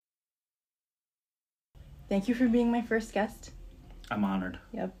Thank you for being my first guest. I'm honored.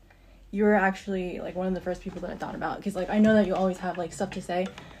 Yep. You were actually, like, one of the first people that I thought about. Because, like, I know that you always have, like, stuff to say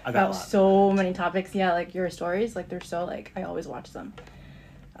about so many topics. Yeah, like, your stories, like, they're so, like, I always watch them.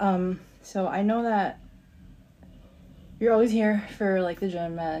 So I know that you're always here for, like, the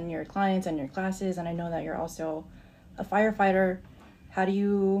gym and your clients and your classes. And I know that you're also a firefighter. How do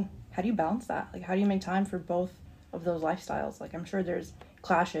you balance that? Like, how do you make time for both of those lifestyles? Like, I'm sure there's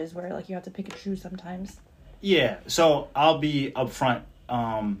clashes where, like, you have to pick and choose sometimes. Yeah, so I'll be upfront.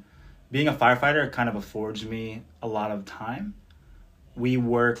 Being a firefighter kind of affords me a lot of time. We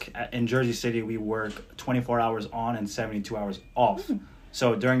work in Jersey City. We work 24 hours on and 72 hours off.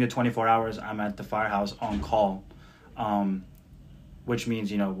 So during the 24 hours, I'm at the firehouse on call, which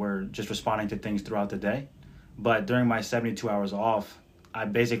means, we're just responding to things throughout the day. But during my 72 hours off, I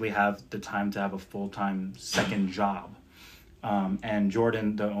basically have the time to have a full-time second job. And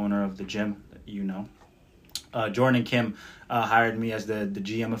Jordan, the owner of the gym, Jordan and Kim hired me as the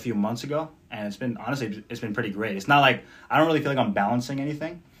GM a few months ago, and it's been pretty great. It's not like I don't really feel like I'm balancing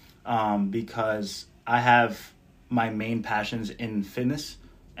anything, because I have my main passions in fitness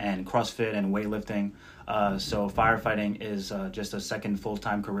and CrossFit and weightlifting. So firefighting is just a second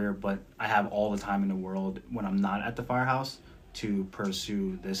full-time career, but I have all the time in the world when I'm not at the firehouse to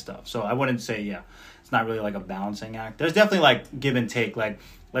pursue this stuff. So I wouldn't say, it's not really like a balancing act. There's definitely like give and take. Like,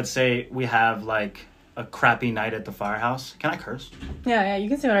 let's say we have like a crappy night at the firehouse. Can I curse? Yeah, you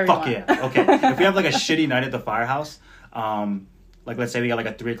can say whatever you want. Fuck yeah. Okay. If we have like a shitty night at the firehouse, like let's say we got like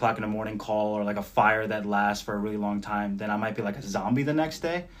a 3 o'clock in the morning call or like a fire that lasts for a really long time, then I might be like a zombie the next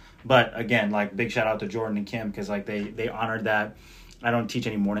day. But again, like big shout out to Jordan and Kim because like they honored that. I don't teach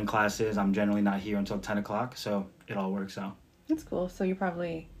any morning classes. I'm generally not here until 10 o'clock, so it all works out. That's cool. So you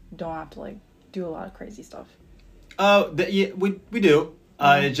probably don't have to like do a lot of crazy stuff. Yeah, we do.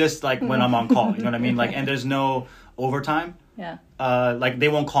 It's just like when I'm on call, you know what I mean? Like, and there's no overtime. Yeah. Like they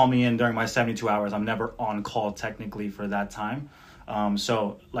won't call me in during my 72 hours. I'm never on call technically for that time.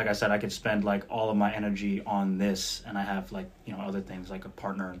 So like I said, I could spend like all of my energy on this, and I have like, other things like a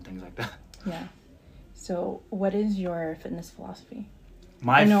partner and things like that. Yeah. So what is your fitness philosophy?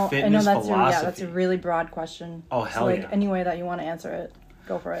 I know that's philosophy. That's a really broad question. Oh, hell yeah. Any way that you want to answer it,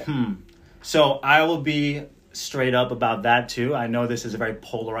 go for it. So I will be straight up about that too. I know this is a very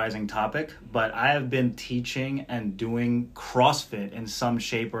polarizing topic, but I have been teaching and doing CrossFit in some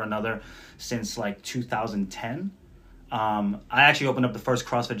shape or another since like 2010. I actually opened up the first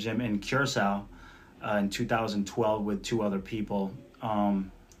CrossFit gym in Curacao in 2012 with 2 other people.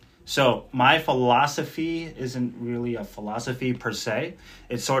 So my philosophy isn't really a philosophy per se.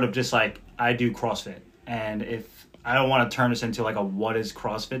 It's sort of just like I do CrossFit. And if I don't want to turn this into like a what is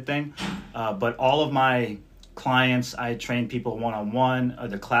CrossFit thing, but all of my clients, I train people one-on-one.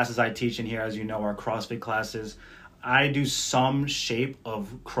 The classes I teach in here, as you know, are CrossFit classes. I do some shape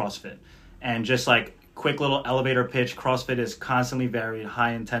of CrossFit. And just like quick little elevator pitch, CrossFit is constantly varied,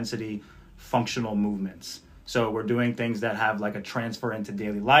 high intensity, functional movements. So we're doing things that have like a transfer into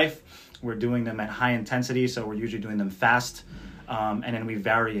daily life. We're doing them at high intensity, so we're usually doing them fast. And then we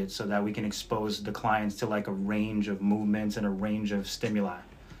vary it so that we can expose the clients to like a range of movements and a range of stimuli,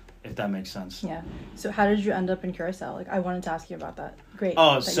 if that makes sense. Yeah. So how did you end up in Curacao? Like, I wanted to ask you about that. Great.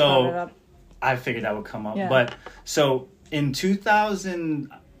 Oh, so I figured that would come up. Yeah. But so in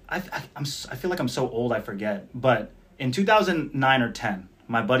 2000, I feel like I'm so old I forget. But in 2009 or 10,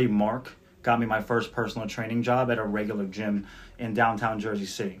 my buddy Mark got me my first personal training job at a regular gym in downtown Jersey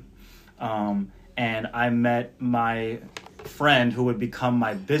City. And I met my friend who would become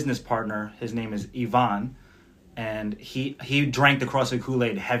my business partner. His name is Ivan. And he drank the CrossFit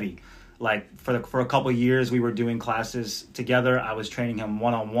Kool-Aid heavy. Like for a couple of years, we were doing classes together. I was training him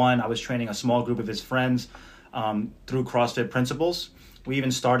one-on-one. I was training a small group of his friends through CrossFit principles. We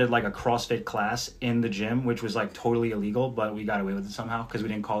even started like a CrossFit class in the gym, which was like totally illegal, but we got away with it somehow because we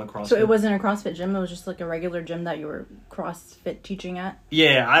didn't call it CrossFit. So it wasn't a CrossFit gym; it was just like a regular gym that you were CrossFit teaching at.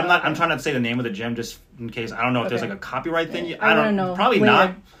 Yeah, I'm trying not to say the name of the gym just in case. I don't know if there's like a copyright thing. I don't know. Probably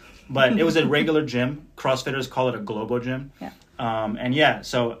not. But it was a regular gym. CrossFitters call it a Globo gym. Yeah. And yeah,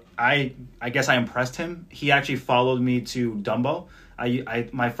 so I guess I impressed him. He actually followed me to Dumbo.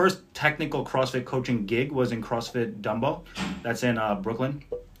 My first technical CrossFit coaching gig was in CrossFit Dumbo. That's in Brooklyn.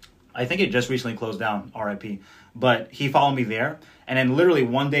 I think it just recently closed down, RIP. But he followed me there. And then literally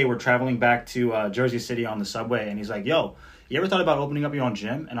one day we're traveling back to Jersey City on the subway. And he's like, yo, you ever thought about opening up your own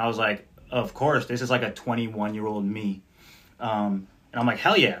gym? And I was like, of course. This is like a 21-year-old me. And I'm like,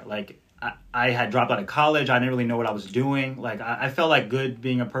 hell yeah. Like, I had dropped out of college. I didn't really know what I was doing. Like, I felt like good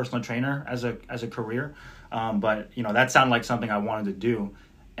being a personal trainer as a career. But, that sounded like something I wanted to do.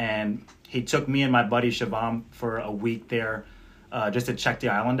 and he took me and my buddy Shivam for a week there, just to check the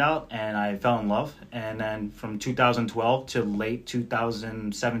island out, and I fell in love. And then from 2012 to late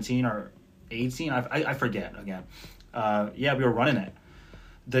 2017 or 18, I forget again. We were running it.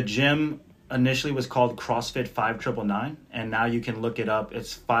 The gym initially was called CrossFit 5999, and now you can look it up.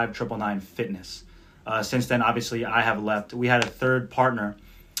 It's 5999 Fitness. Since then, obviously, I have left. We had a third partner.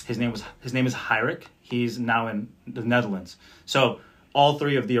 His name is Hirik. He's now in the Netherlands. So all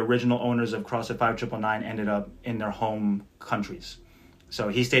three of the original owners of CrossFit 5999 ended up in their home countries. So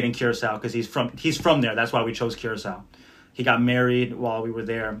he stayed in Curacao because he's from there. That's why we chose Curacao. He got married while we were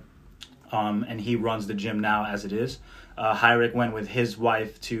there, and he runs the gym now as it is. Hirik went with his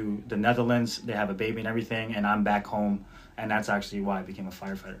wife to the Netherlands. They have a baby and everything, and I'm back home, and that's actually why I became a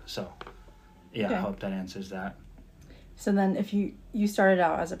firefighter. So, yeah, okay. I hope that answers that. So then, if you started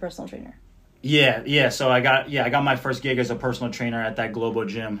out as a personal trainer. Yeah. So I got my first gig as a personal trainer at that global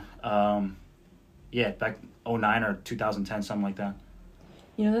gym. Back 2009 or 2010, something like that.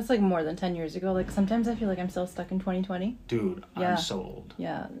 You know, that's like more than 10 years ago. Like, sometimes I feel like I'm still stuck in 2020. Dude, yeah. I'm so old.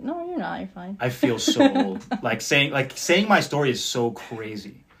 Yeah. No, you're not. You're fine. I feel so old. Saying my story is so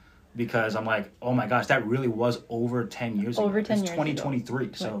crazy because I'm like, oh my gosh, that really was over 10 years ago. Over 10 it's years 2023,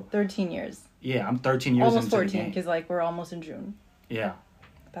 ago. so 13 years. Yeah, I'm 13 years almost into 14 the game. because like we're almost in June. Yeah.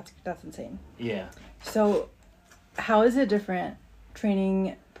 That's insane. Yeah. So, how is it different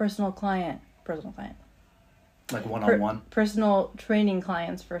training personal client? Like one-on-one? Personal training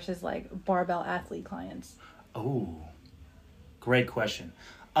clients versus like barbell athlete clients. Oh, great question.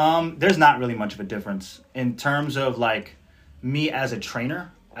 There's not really much of a difference in terms of like me as a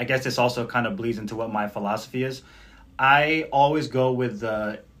trainer. I guess this also kind of bleeds into what my philosophy is. I always go with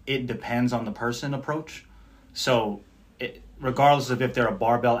the it depends on the person approach. So regardless of if they're a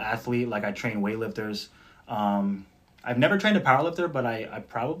barbell athlete, like I train weightlifters. I've never trained a powerlifter, but I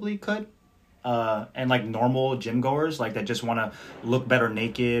probably could. And like normal gym goers, like that just want to look better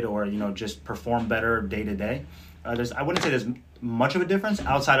naked or, just perform better day to day. I wouldn't say there's much of a difference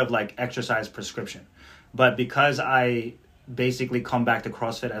outside of like exercise prescription. But because I basically come back to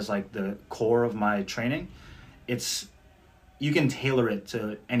CrossFit as like the core of my training, you can tailor it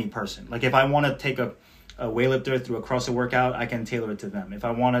to any person. Like if I want to take a weightlifter through a CrossFit workout, I can tailor it to them. If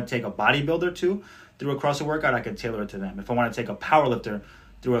I want to take a bodybuilder through a CrossFit workout, I can tailor it to them. If I want to take a powerlifter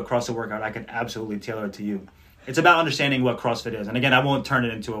through a CrossFit workout, I can absolutely tailor it to you. It's about understanding what CrossFit is. And again, I won't turn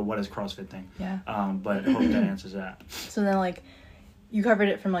it into a what is CrossFit thing. Yeah. But I hope that answers that. So then like you covered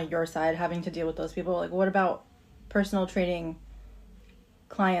it from like your side, having to deal with those people. Like what about personal training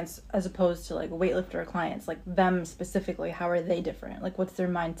clients as opposed to like weightlifter clients, like them specifically? How are they different? Like what's their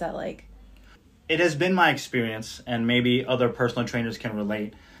mindset like? It has been my experience, and maybe other personal trainers can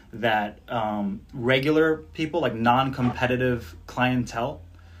relate, that regular people, like non-competitive clientele,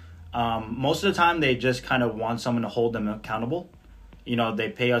 most of the time they just kind of want someone to hold them accountable. They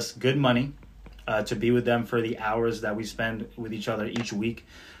pay us good money to be with them for the hours that we spend with each other each week.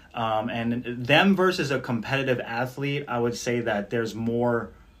 And them versus a competitive athlete, I would say that there's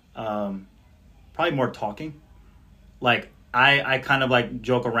more, probably more talking. Like I kind of like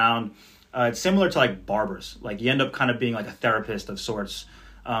joke around. It's similar to like barbers. Like you end up kind of being like a therapist of sorts.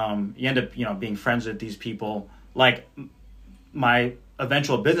 You end up, being friends with these people. Like my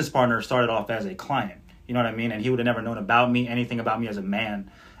eventual business partner started off as a client, you know what I mean? And he would have never known anything about me as a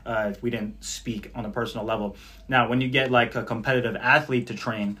man, if we didn't speak on a personal level. Now, when you get like a competitive athlete to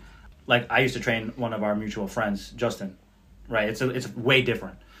train, like I used to train one of our mutual friends, Justin, right? It's way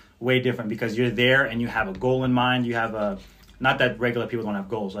different because you're there and you have a goal in mind. You have not that regular people don't have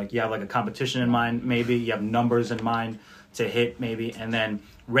goals. Like you have like a competition in mind, maybe you have numbers in mind to hit maybe. And then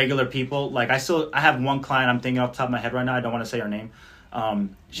regular people, like I have one client I'm thinking off the top of my head right now. I don't want to say her name.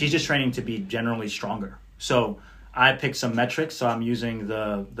 She's just training to be generally stronger. So I picked some metrics. So I'm using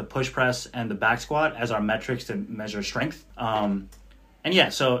the push press and the back squat as our metrics to measure strength. And yeah,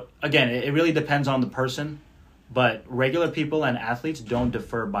 so again, it really depends on the person, but regular people and athletes don't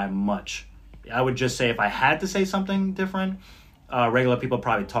differ by much. I would just say if I had to say something different, regular people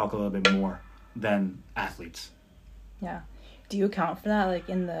probably talk a little bit more than athletes. Yeah. Do you account for that, like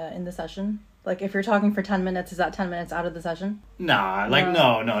in the session? Like if you're talking for 10 minutes, is that 10 minutes out of the session? Nah, like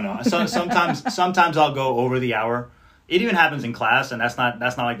no. So, sometimes I'll go over the hour. It even happens in class, and that's not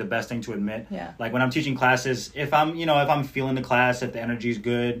like the best thing to admit. Yeah. Like when I'm teaching classes, if I'm feeling the class, if the energy's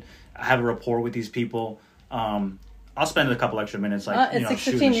good, I have a rapport with these people, I'll spend a couple extra minutes, like it's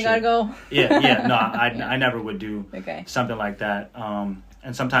 6:15. You gotta go. Yeah. No, I never would do something like that.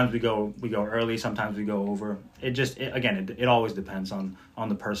 And sometimes we go early. Sometimes we go over. It always depends on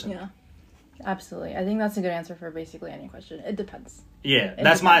the person. Yeah. Absolutely. I think that's a good answer for basically any question. It depends. Yeah,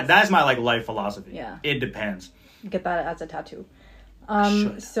 that's my like life philosophy. Yeah. It depends. Get that as a tattoo.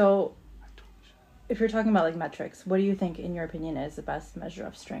 So if you're talking about like metrics, what do you think, in your opinion, is the best measure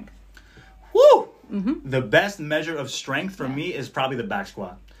of strength? Woo! Mm-hmm. The best measure of strength for me is probably the back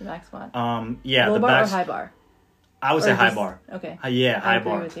squat. The back squat. Yeah. Low bar or high bar? I would say high bar. Okay. Yeah, high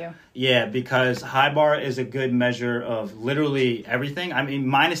bar. I agree with you. Yeah, because high bar is a good measure of literally everything. I mean,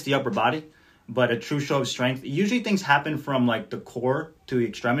 minus the upper body, but a true show of strength. Usually things happen from like the core to the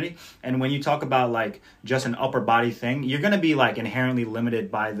extremity. And when you talk about like just an upper body thing, you're going to be like inherently limited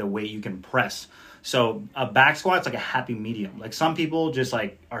by the weight you can press. So a back squat's like a happy medium. Like some people just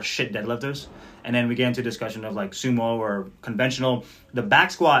like are shit deadlifters. And then we get into discussion of like sumo or conventional. The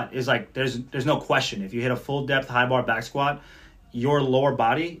back squat is like, there's no question. If you hit a full depth high bar back squat, your lower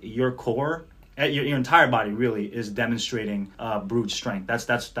body, your core, your entire body really is demonstrating brute strength.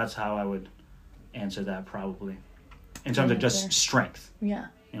 That's how I would answer that probably. In terms of just strength. Yeah.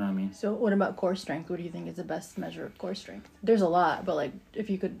 You know what I mean? So what about core strength? What do you think is the best measure of core strength? There's a lot, but like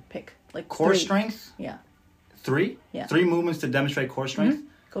if you could pick like core 3. Strength? Yeah. 3? Yeah. 3 movements to demonstrate core strength? Mm-hmm.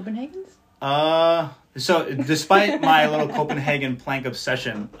 Copenhagen's? So despite my little Copenhagen plank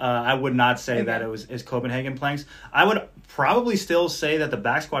obsession, I would not say that it's Copenhagen planks. I would probably still say that the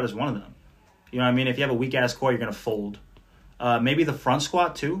back squat is one of them. You know what I mean? If you have a weak ass core, you're gonna fold. Maybe the front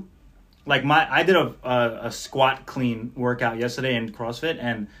squat too. Like I did a squat clean workout yesterday in CrossFit,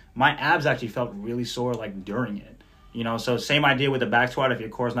 and my abs actually felt really sore like during it. You know, so same idea with the back squat. If your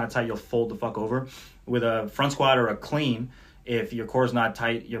core's not tight, you'll fold the fuck over. With a front squat or a clean, if your core's not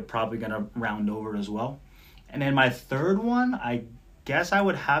tight, you're probably going to round over as well. And then my third one, I guess I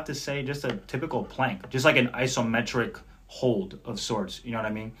would have to say just a typical plank. Just like an isometric hold of sorts. You know what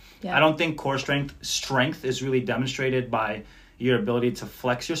I mean? Yeah. I don't think core strength is really demonstrated by your ability to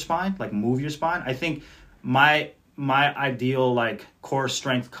flex your spine, like move your spine. I think my ideal like core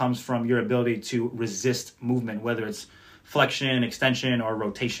strength comes from your ability to resist movement, whether it's flexion, extension, or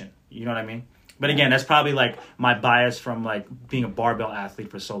rotation. You know what I mean? But again, that's probably like my bias from like being a barbell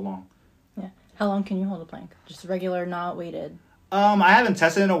athlete for so long. Yeah. How long can you hold a plank? Just regular, not weighted? I haven't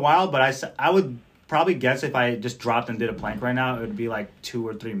tested in a while, but I would probably guess if I just dropped and did a plank right now, it would be like 2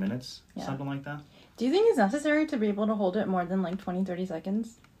 or 3 minutes, something like that. Do you think it's necessary to be able to hold it more than like 20, 30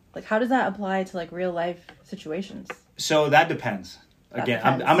 seconds? Like, how does that apply to like real life situations? So that depends. Again,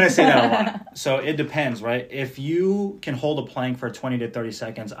 I'm going to say that a lot. So it depends, right? If you can hold a plank for 20 to 30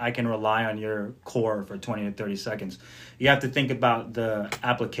 seconds, I can rely on your core for 20 to 30 seconds. You have to think about the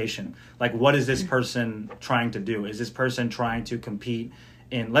application. Like, what is this person trying to do? Is this person trying to compete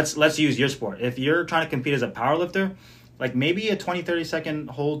in, let's use your sport. If you're trying to compete as a powerlifter, like maybe a 20, 30 second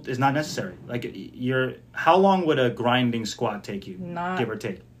hold is not necessary. Like how long would a grinding squat take you, give or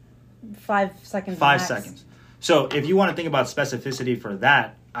take? 5 seconds. 5 seconds. So if you want to think about specificity for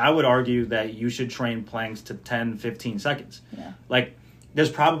that, I would argue that you should train planks to 10, 15 seconds. Yeah. Like there's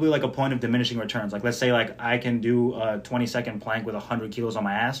probably like a point of diminishing returns. Like let's say like I can do a 20-second plank with 100 kilos on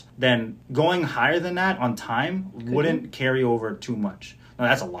my ass. Then going higher than that on time wouldn't carry over too much. No,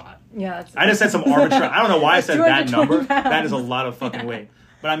 that's a lot. Yeah. I just said some arbitrary. I don't know why I said that number. Pounds. That is a lot of fucking weight.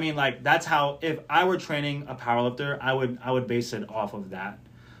 But I mean, like that's how. If I were training a powerlifter, I would base it off of that.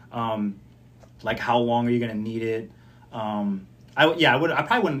 Like how long are you gonna need it? I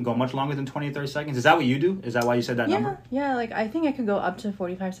probably wouldn't go much longer than 20 or 30 seconds. Is that what you do? Is that why you said that number? Yeah. Like I think I could go up to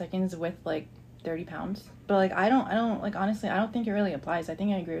 45 seconds with like 30 pounds. But like I don't like honestly I don't think it really applies. I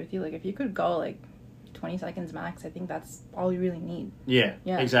think I agree with you. Like if you could go like 20 seconds max, I think that's all you really need. Yeah.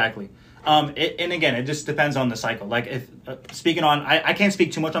 Exactly. And again, it just depends on the cycle. Like if speaking on, I can't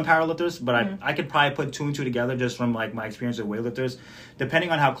speak too much on powerlifters, but I could probably put 2 and 2 together just from like my experience with weightlifters. Depending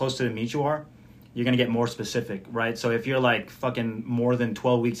on how close to the meet you are, you're going to get more specific, right? So if you're like fucking more than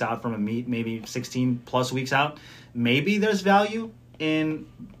 12 weeks out from a meet, maybe 16 plus weeks out, maybe there's value in,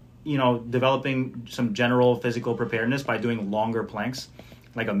 developing some general physical preparedness by doing longer planks,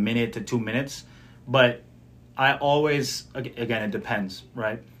 like a minute to 2 minutes. But I always, again, it depends,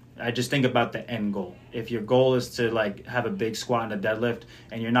 right? I just think about the end goal. If your goal is to like have a big squat and a deadlift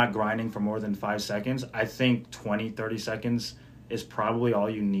and you're not grinding for more than 5 seconds, I think 20, 30 seconds is probably all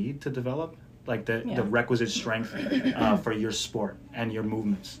you need to develop like the requisite strength for your sport and your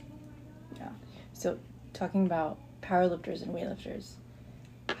movements. Yeah. So talking about powerlifters and weightlifters,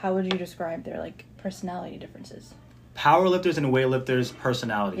 how would you describe their like personality differences? Powerlifters and weightlifters'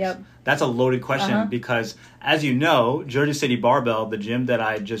 personalities. Yep. That's a loaded question because, as you know, Jersey City Barbell, the gym that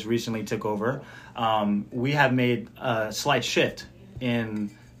I just recently took over, we have made a slight shift in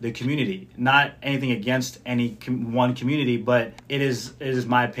the community. Not anything against any one community, but it is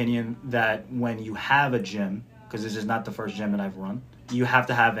my opinion that when you have a gym, because this is not the first gym that I've run, you have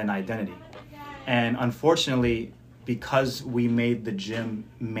to have an identity. And unfortunately, because we made the gym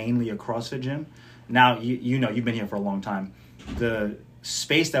mainly a CrossFit gym, now you know, you've been here for a long time, the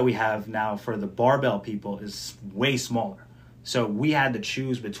space that we have now for the barbell people is way smaller. So we had to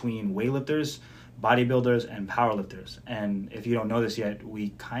choose between weightlifters, bodybuilders, and powerlifters. And if you don't know this yet, we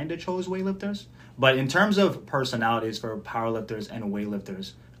kind of chose weightlifters. But in terms of personalities for powerlifters and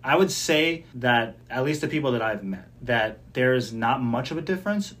weightlifters, I would say that, at least the people that I've met, that there's not much of a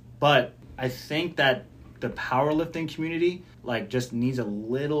difference. But I think that the powerlifting community like just needs a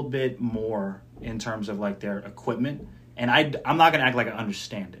little bit more in terms of like their equipment. And I'm not going to act like I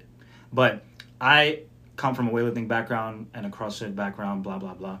understand it. But I come from a weightlifting background and a CrossFit background, blah,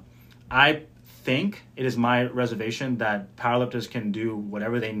 blah, blah. I think it is my reservation that powerlifters can do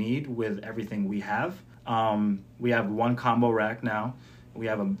whatever they need with everything we have. We have one combo rack now. We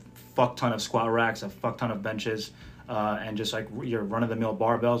have a fuck ton of squat racks, a fuck ton of benches, and just like your run-of-the-mill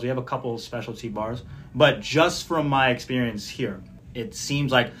barbells. We have a couple specialty bars. But just from my experience here, it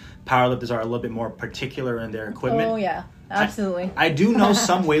seems like powerlifters are a little bit more particular in their equipment. Oh, yeah. Absolutely. I do know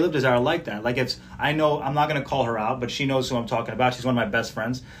some weightlifters that are like that. Like I know, I'm not going to call her out, but she knows who I'm talking about. She's one of my best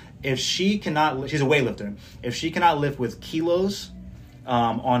friends. If she cannot, she's a weightlifter. If she cannot lift with kilos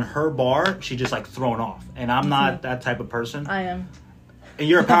on her bar, she just like thrown off. And I'm not that type of person. I am. And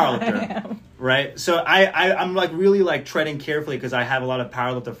you're a powerlifter, I am. right? So I'm like really like treading carefully because I have a lot of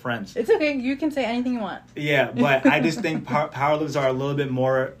powerlifter friends. It's okay. You can say anything you want. Yeah, but I just think powerlifters are a little bit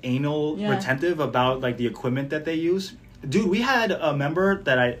more anal retentive about like the equipment that they use. Dude, we had a member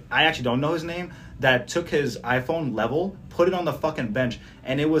that I actually don't know his name that took his iPhone level, put it on the fucking bench,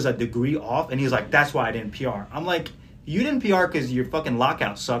 and it was a degree off, and he's like, that's why I didn't PR. I'm like, you didn't PR because your fucking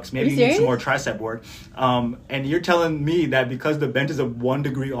lockout sucks. Maybe you need some more tricep work. And you're telling me that because the bench is a 1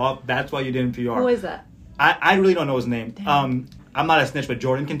 degree off, that's why you didn't PR. Who is that? I really don't know his name. I'm not a snitch, but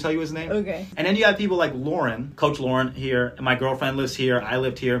Jordan can tell you his name. Okay. And then you have people like Lauren, Coach Lauren here, and my girlfriend lives here, I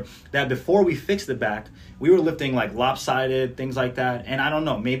lived here, that before we fixed the back, we were lifting like lopsided, things like that. And I don't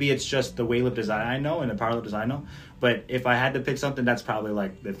know, maybe it's just the weightlifters I know and the powerlifters I know. But if I had to pick something, that's probably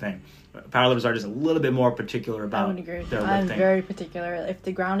like the thing. Powerlifters are just a little bit more particular about I would agree with their you. lifting. I'm very particular. If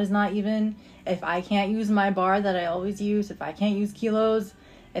the ground is not even, if I can't use my bar that I always use, if I can't use kilos,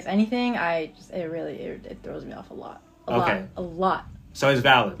 if anything, it throws me off a lot. A lot. So it's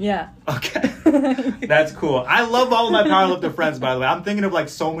valid. Yeah. Okay. That's cool. I love all of my powerlifter friends, by the way. I'm thinking of like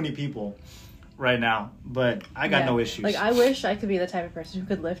so many people right now, but I got no issues. Like I wish I could be the type of person who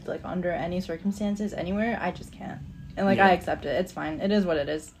could lift like under any circumstances anywhere. I just can't. And like I accept it. It's fine. It is what it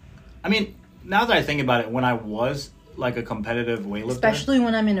is. I mean, now that I think about it, when I was like a competitive weightlifter, especially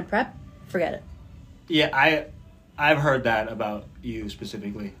when I'm in a prep, forget it. Yeah, I've heard that about you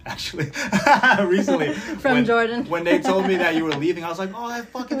specifically, actually, recently. From Jordan. When they told me that you were leaving, I was like, oh, that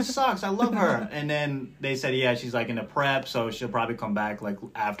fucking sucks. I love her. And then they said, yeah, she's like in a prep, so she'll probably come back like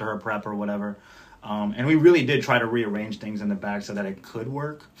after her prep or whatever. And we really did try to rearrange things in the back so that it could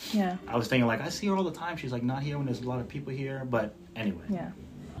work. Yeah. I was thinking like, I see her all the time. She's like not here when there's a lot of people here. But anyway. Yeah.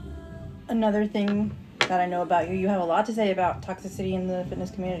 Another thing that I know about you, you have a lot to say about toxicity in the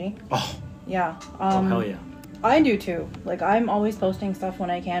fitness community. Oh. Yeah. Oh, hell yeah. I do too. Like, I'm always posting stuff when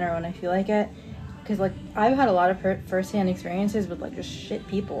I can or when I feel like it. Because, like, I've had a lot of first-hand experiences with, like, just shit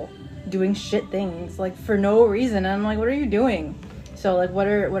people doing shit things, like, for no reason. And I'm like, what are you doing? So, like, what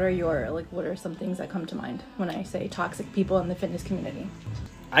are some things that come to mind when I say toxic people in the fitness community?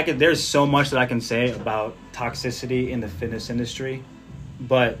 There's so much that I can say about toxicity in the fitness industry.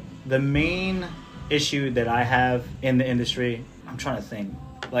 But the main issue that I have in the industry, I'm trying to think.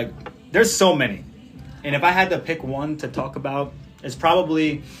 Like, there's so many. And if I had to pick one to talk about, it's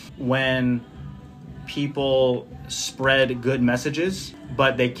probably when people spread good messages,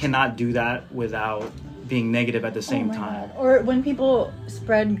 but they cannot do that without being negative at the same time. God. Or when people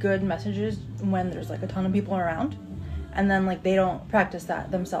spread good messages when there's like a ton of people around, and then like they don't practice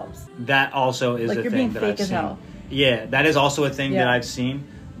that themselves. That also is a thing that I've seen. Hell. Yeah, that is also a thing that I've seen.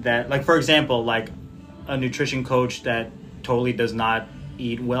 That, like, for example, like a nutrition coach that totally does not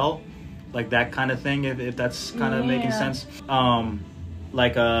eat well. Like that kind of thing, if that's kind of making sense.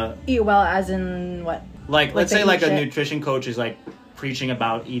 Like eat well as in what? Like let's say like a nutrition coach is like preaching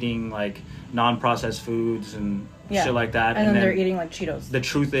about eating like non-processed foods and shit like that. And then they're eating like Cheetos. The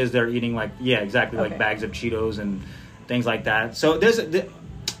truth is they're eating like, like bags of Cheetos and things like that. So there's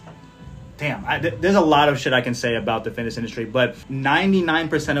There's a lot of shit I can say about the fitness industry, but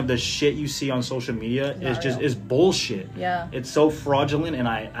 99% of the shit you see on social media is bullshit. Yeah. It's so fraudulent, and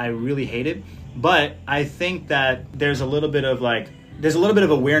I really hate it. But I think that there's a little bit of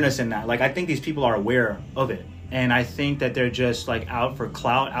awareness in that. Like, I think these people are aware of it. And I think that they're just like out for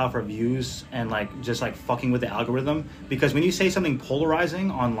clout, out for views, and like just like fucking with the algorithm. Because when you say something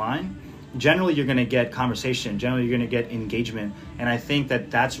polarizing online, generally you're going to get conversation, generally you're going to get engagement, and I think that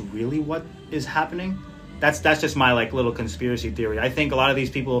that's really what is happening. That's just my like little conspiracy theory. I think a lot of these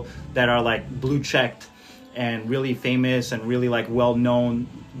people that are like blue checked and really famous and really like well known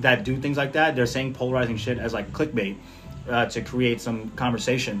that do things like that, they're saying polarizing shit as like clickbait to create some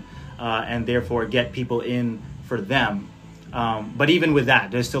conversation and therefore get people in for them. But even with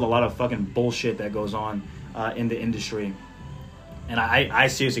that, there's still a lot of fucking bullshit that goes on in the industry. And I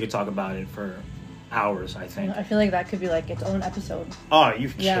seriously could talk about it for hours, I think. I feel like that could be like its own episode. Oh, are you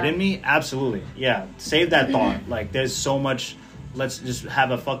kidding me? Absolutely. Yeah. Save that thought. Like, there's so much. Let's just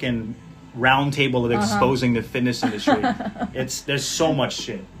have a fucking round table of exposing the fitness industry. There's so much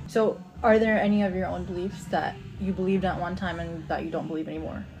shit. So are there any of your own beliefs that you believed at one time and that you don't believe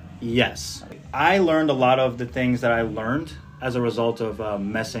anymore? Yes. I learned a lot of the things that I learned as a result of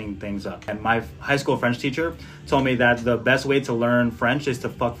messing things up. And my high school French teacher told me that the best way to learn French is to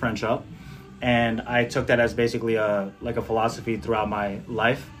fuck French up. And I took that as basically a philosophy throughout my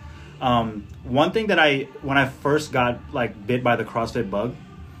life. One thing that when I first got like bit by the CrossFit bug,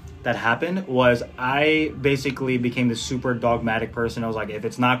 that happened was I basically became this super dogmatic person. I was like, if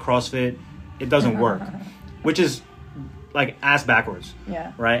it's not CrossFit, it doesn't work, which is like ass backwards.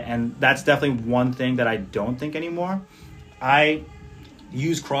 Yeah. Right. And that's definitely one thing that I don't think anymore. I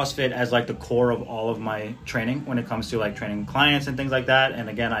use CrossFit as like the core of all of my training when it comes to like training clients and things like that. And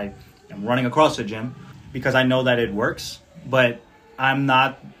again, I am running a CrossFit gym because I know that it works, but I'm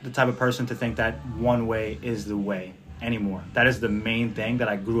not the type of person to think that one way is the way anymore. That is the main thing that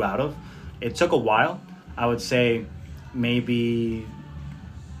I grew out of. It took a while. I would say maybe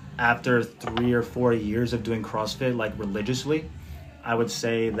after 3 or 4 years of doing CrossFit like religiously, I would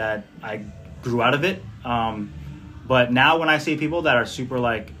say that I grew out of it. But now when I see people that are super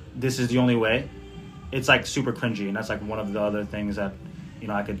like, this is the only way, it's like super cringy. And that's like one of the other things that, you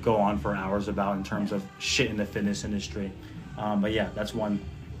know, I could go on for hours about in terms of shit in the fitness industry. But yeah, that's one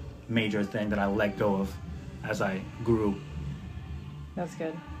major thing that I let go of as I grew. That's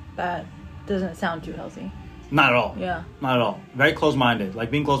good. That doesn't sound too healthy. Not at all. Yeah. Not at all. Very close-minded.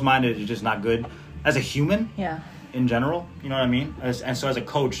 Like, being close-minded is just not good as a human. Yeah. In general, you know what I mean? And so as a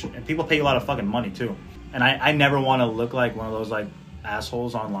coach, and people pay you a lot of fucking money too. And I never want to look like one of those like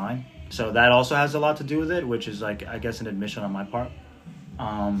assholes online. So that also has a lot to do with it, which is like, I guess, an admission on my part.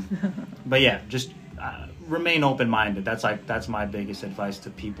 But yeah, just remain open-minded. That's my biggest advice to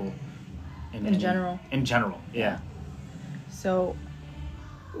people. In general. In general, yeah. So,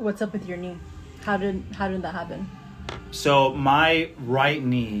 what's up with your knee? How did that happen? So my right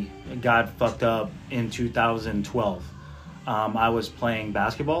knee got fucked up in 2012. I was playing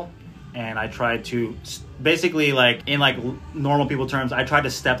basketball, and I tried to basically, like, in like normal people terms, I tried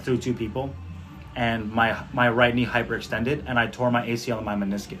to step through two people, and my right knee hyperextended, and I tore my ACL and my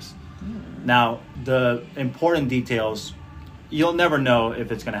meniscus. Now, the important details, you'll never know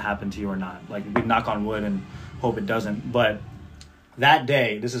if it's going to happen to you or not. Like, we knock on wood and hope it doesn't. But that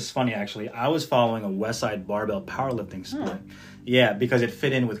day, this is funny actually, I was following a Westside Barbell powerlifting split. Yeah, because it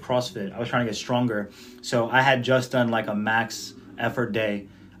fit in with CrossFit. I was trying to get stronger. So I had just done like a max effort day.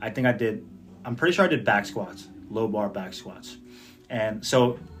 I'm pretty sure I did back squats, low bar back squats. And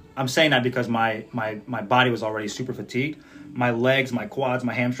so I'm saying that because my body was already super fatigued. My legs, my quads,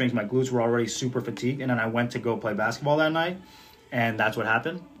 my hamstrings, my glutes were already super fatigued. And then I went to go play basketball that night, and that's what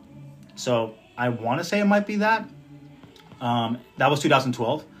happened. So I want to say it might be that. That was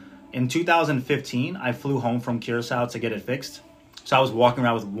 2012. In 2015, I flew home from Curacao to get it fixed. So I was walking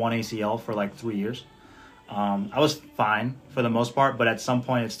around with one ACL for like 3 years. I was fine for the most part, but at some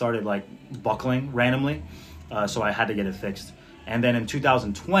point it started like buckling randomly. So I had to get it fixed. And then in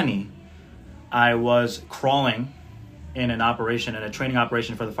 2020, I was crawling in a training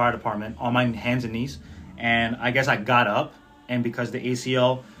operation for the fire department on my hands and knees. And I guess I got up, and because the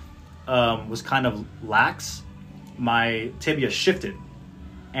ACL was kind of lax, my tibia shifted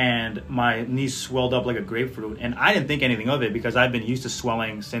and my knee swelled up like a grapefruit. And I didn't think anything of it because I've been used to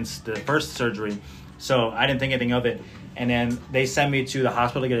swelling since the first surgery. So I didn't think anything of it. And then they sent me to the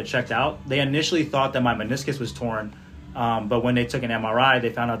hospital to get it checked out. They initially thought that my meniscus was torn. But when they took an MRI, they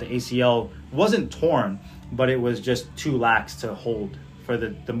found out the ACL wasn't torn, but it was just too lax to hold for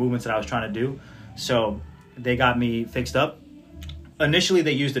the movements that I was trying to do. So they got me fixed up. initially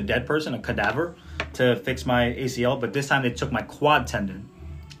they used a dead person, a cadaver, to fix my ACL, but this time they took my quad tendon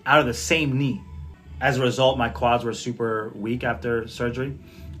out of the same knee. As a result, my quads were super weak after surgery.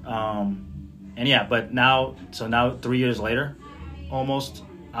 And yeah, but now 3 years later, almost,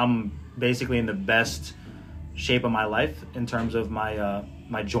 I'm basically in the best shape of my life in terms of my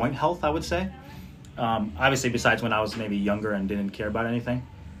my joint health, I would say. Obviously, besides when I was maybe younger and didn't care about anything.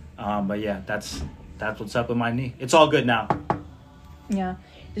 But yeah, that's what's up with my knee. It's all good now. Yeah.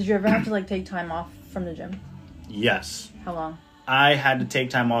 Did you ever have to like take time off from the gym? Yes. How long? I had to take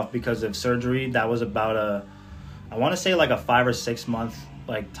time off because of surgery. That was about I want to say like a 5 or 6 month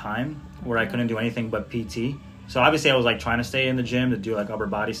like time where I couldn't do anything but PT. So obviously I was like trying to stay in the gym to do like upper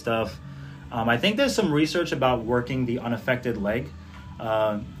body stuff. I think there's some research about working the unaffected leg,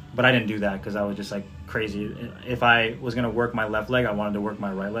 but I didn't do that because I was just like crazy. If I was going to work my left leg, I wanted to work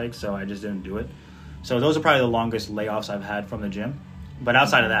my right leg, so I just didn't do it. So those are probably the longest layoffs I've had from the gym. But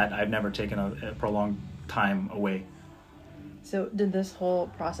outside of that, I've never taken a prolonged time away. So did this whole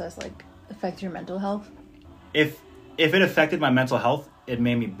process like affect your mental health? If it affected my mental health, it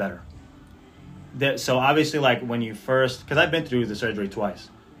made me better. So obviously, like when you first, because I've been through the surgery twice.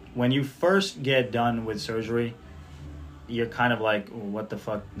 When you first get done with surgery, you're kind of like, what the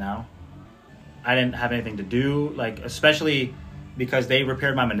fuck now? I didn't have anything to do, like especially because they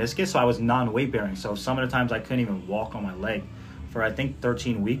repaired my meniscus, so I was non-weight bearing. So some of the times I couldn't even walk on my leg. For I think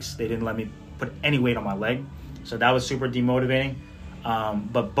 13 weeks, they didn't let me put any weight on my leg. So that was super demotivating.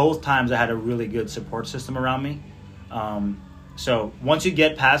 But both times I had a really good support system around me. So once you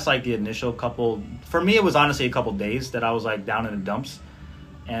get past like the initial couple, for me it was honestly a couple days that I was like down in the dumps.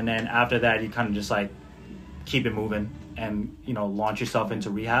 And then after that, you kind of just like keep it moving and, you know, launch yourself into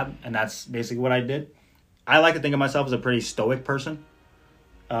rehab. And that's basically what I did. I like to think of myself as a pretty stoic person.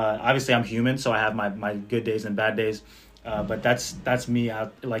 Obviously I'm human, so I have my good days and bad days. But that's me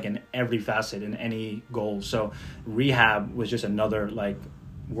out like in every facet, in any goal. So rehab was just another like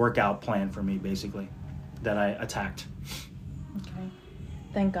workout plan for me, basically, that I attacked. Okay.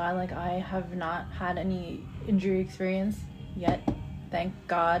 Thank God, like I have not had any injury experience yet. Thank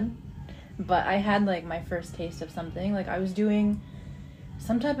God. But I had like my first taste of something. Like I was doing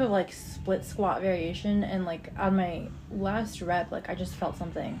some type of like split squat variation, and like on my last rep, like I just felt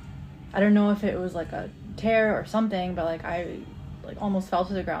something. I don't know if it was like a tear or something, but like I like almost fell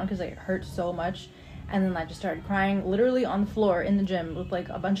to the ground because like, it hurt so much. And then I just started crying literally on the floor in the gym with like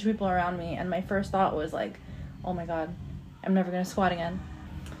a bunch of people around me, and my first thought was like, oh my God, I'm never gonna squat again.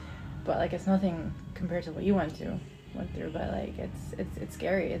 But like it's nothing compared to what you went through, but like it's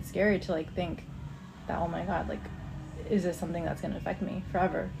scary. It's scary to like think that, oh my God, like is this something that's gonna affect me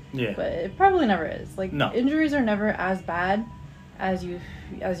forever? Yeah. But it probably never is. Like no. Injuries are never as bad as you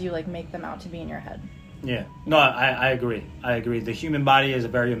like make them out to be in your head. Yeah. No, I agree. The human body is a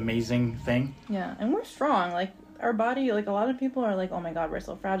very amazing thing. Yeah, and we're strong. Like our body, like a lot of people are like, oh my God, we're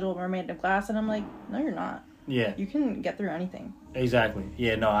so fragile, we're made of glass, and I'm like, no, you're not. Yeah. You can get through anything. Exactly.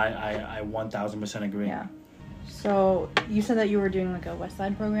 Yeah, no, I 1000% agree. Yeah. So you said that you were doing like a West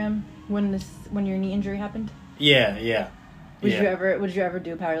Side program when your knee injury happened? Yeah. Would you ever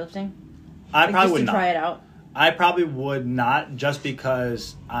do powerlifting? I like, probably would not. Try it out? I probably would not, just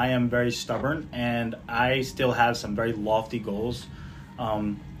because I am very stubborn and I still have some very lofty goals.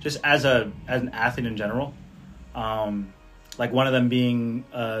 Just as an athlete in general. Like one of them being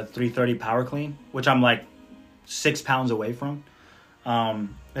 330 power clean, which I'm like 6 pounds away from.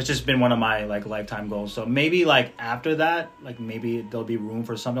 It's just been one of my like lifetime goals. So maybe like after that, like maybe there'll be room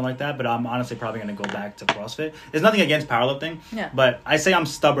for something like that. But I'm honestly probably going to go back to CrossFit. There's nothing against powerlifting. Yeah. But I say I'm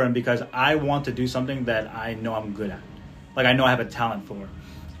stubborn because I want to do something that I know I'm good at. Like I know I have a talent for.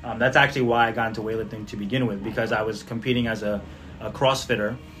 That's actually why I got into weightlifting to begin with, because I was competing as a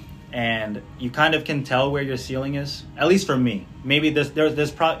CrossFitter. And you kind of can tell where your ceiling is, at least for me. Maybe there's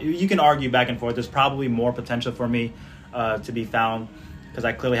you can argue back and forth. There's probably more potential for me to be found, because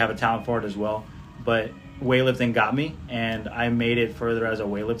I clearly have a talent for it as well. But weightlifting got me, and I made it further as a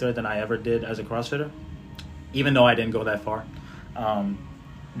weightlifter than I ever did as a CrossFitter, even though I didn't go that far.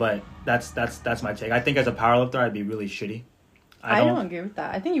 But that's my take. I think as a powerlifter, I'd be really shitty. I don't agree with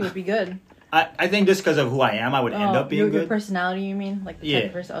that. I think you would be good. I think just because of who I am, I would end up being good. Your personality, you mean? Like the type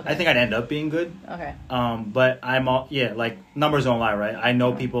of person? Okay. I think I'd end up being good. Okay. But like numbers don't lie, right? I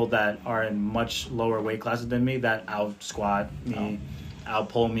know people that are in much lower weight classes than me that out squat me, out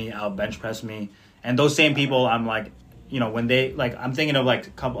pull me, out bench press me. And those same people, I'm like, you know, when they, like, I'm thinking of like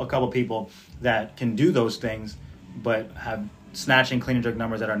a couple people that can do those things, but have snatch and clean and jerk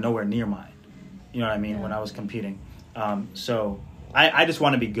numbers that are nowhere near mine. You know what I mean? Yeah. When I was competing. So I just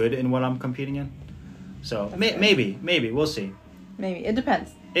want to be good in what I'm competing in. So maybe we'll see. Maybe it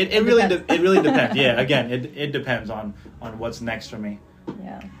depends. It really depends. Yeah, again, it depends on what's next for me.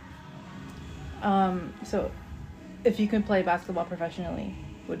 Yeah. So, if you could play basketball professionally,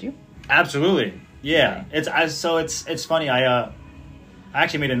 would you? Absolutely. Yeah. Okay. It's funny. I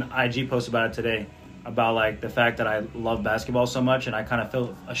actually made an IG post about it today, about like the fact that I love basketball so much, and I kind of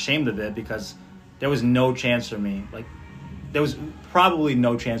feel ashamed of it because there was no chance for me. Like, there was probably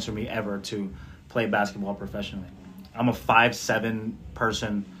no chance for me ever to play basketball professionally. I'm a 5'7"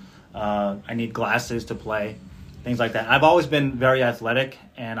 person. I need glasses to play, things like that. I've always been very athletic,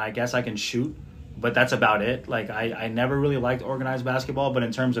 and I guess I can shoot, but that's about it. Like, I never really liked organized basketball, but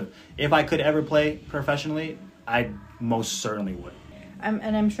in terms of if I could ever play professionally, I most certainly would.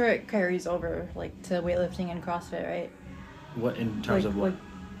 I'm sure it carries over like to weightlifting and CrossFit, right? What in terms of what? Like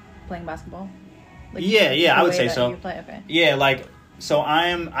playing basketball. Like Yeah, I would say so. Okay. Yeah, like, so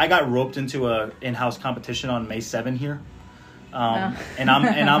I got roped into a in-house competition on May 7 here. And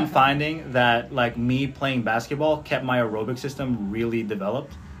I'm finding that like me playing basketball kept my aerobic system really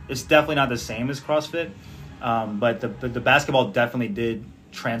developed. It's definitely not the same as CrossFit, but the basketball definitely did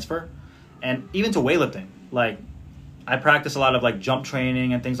transfer, and even to weightlifting. Like, I practice a lot of like jump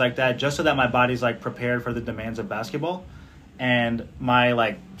training and things like that, just so that my body's like prepared for the demands of basketball, and my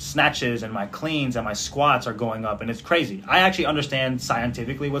like snatches and my cleans and my squats are going up, and it's crazy. I actually understand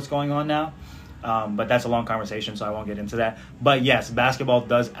scientifically what's going on now. But that's a long conversation, so I won't get into that. But yes, basketball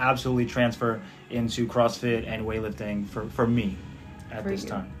does absolutely transfer into CrossFit and weightlifting for me at this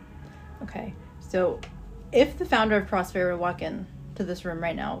time. Okay. So if the founder of CrossFit were to walk in to this room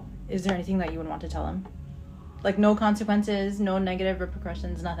right now, is there anything that you would want to tell him? Like, no consequences, no negative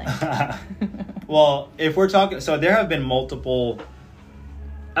repercussions, nothing. Well, if we're talking... So there have been multiple...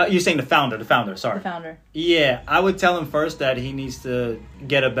 you're saying the founder, sorry. The founder. Yeah, I would tell him first that he needs to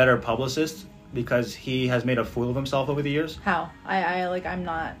get a better publicist, because he has made a fool of himself over the years. How? I'm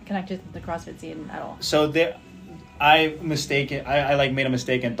not connected to the CrossFit scene at all. So I made a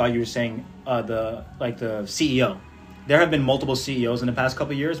mistake and thought you were saying the CEO. There have been multiple CEOs in the past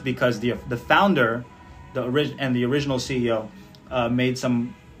couple of years, because the founder, the original CEO, made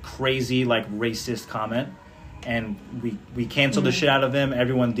some crazy like racist comment, and we canceled the shit out of him.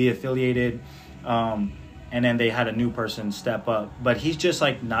 Everyone de-affiliated. And then they had a new person step up. But he's just,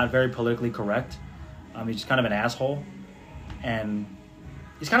 like, not very politically correct. He's just kind of an asshole. And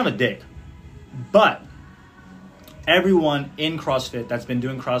he's kind of a dick. But everyone in CrossFit that's been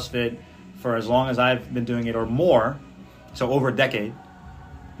doing CrossFit for as long as I've been doing it or more, so over a decade,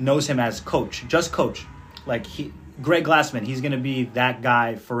 knows him as coach. Just coach. Like, Greg Glassman, he's going to be that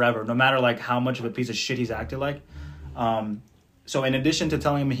guy forever, no matter, like, how much of a piece of shit he's acted like. So in addition to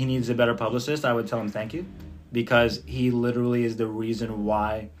telling him he needs a better publicist, I would tell him thank you, because he literally is the reason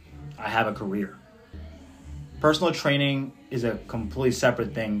why I have a career. Personal training is a completely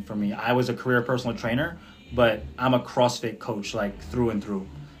separate thing for me. I was a career personal trainer, but I'm a CrossFit coach, like, through and through.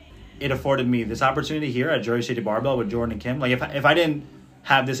 It afforded me this opportunity here at Jersey City Barbell with Jordan and Kim. Like, if I didn't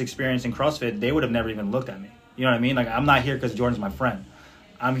have this experience in CrossFit, they would have never even looked at me. You know what I mean? Like, I'm not here because Jordan's my friend.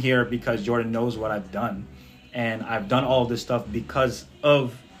 I'm here because Jordan knows what I've done. And I've done all of this stuff because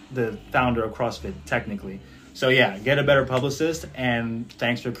of the founder of CrossFit, technically. So yeah, get a better publicist, and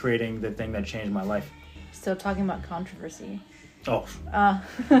thanks for creating the thing that changed my life. So talking about controversy. Oh.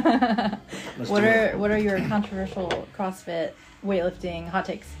 What are your controversial CrossFit weightlifting hot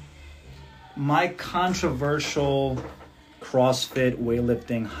takes? My controversial CrossFit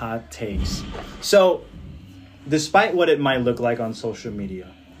weightlifting hot takes. So, despite what it might look like on social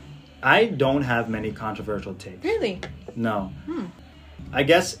media, I don't have many controversial takes. Really? No. I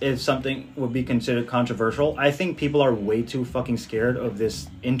guess if something would be considered controversial, I think people are way too fucking scared of this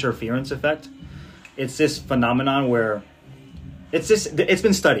interference effect. It's this phenomenon where it's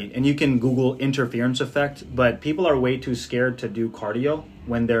been studied, and you can Google interference effect, but people are way too scared to do cardio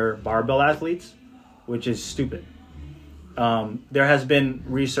when they're barbell athletes, which is stupid. There has been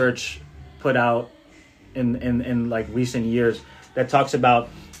research put out in like recent years that talks about,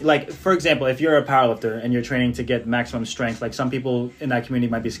 like, for example, if you're a powerlifter and you're training to get maximum strength, like, some people in that community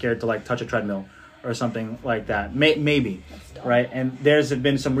might be scared to like touch a treadmill or something like that. Maybe, right? And there's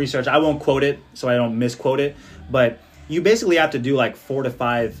been some research. I won't quote it so I don't misquote it, but you basically have to do like 4 to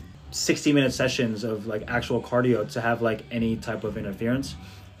 5 60-minute sessions of like actual cardio to have like any type of interference.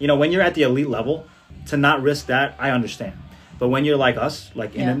 You know, when you're at the elite level, to not risk that, I understand. But when you're like us,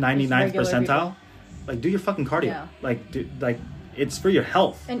 like in the 99th percentile, people, like, do your fucking cardio. Yeah. Like, it's for your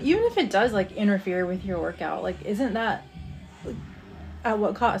health. And even if it does like interfere with your workout, like, isn't that like, at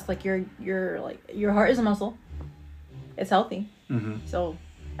what cost? Like, your heart is a muscle. It's healthy. Mm-hmm. So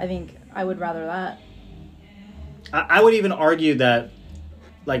I think I would rather that. I would even argue that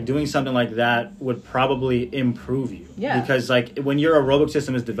like doing something like that would probably improve you. Yeah. Because like when your aerobic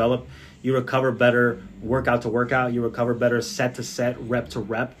system is developed, you recover better workout to workout, you recover better set to set, rep to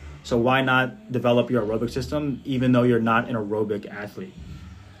rep. So why not develop your aerobic system even though you're not an aerobic athlete?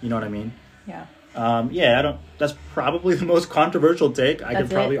 You know what I mean? Yeah. That's probably the most controversial take. I could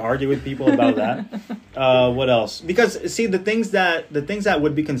probably argue with people about that. What else? Because see, the things that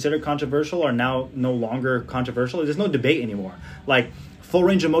would be considered controversial are now no longer controversial. There's no debate anymore. Like full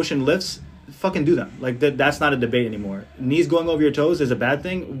range of motion lifts, fucking do them. Like that's not a debate anymore. Knees going over your toes is a bad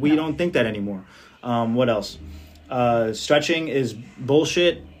thing. We don't think that anymore. What else? Stretching is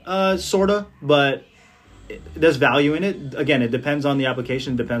bullshit, sorta, but there's value in it. Again, it depends on the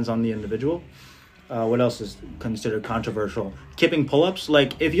application, depends on the individual. What else is considered controversial? Kipping pull-ups.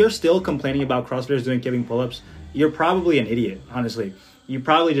 Like, if you're still complaining about CrossFitters doing kipping pull-ups, you're probably an idiot, honestly. You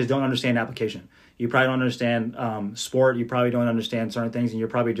probably just don't understand application. You probably don't understand sport. You probably don't understand certain things, and you're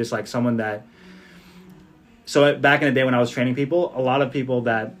probably just like someone that... So back in the day when I was training people, a lot of people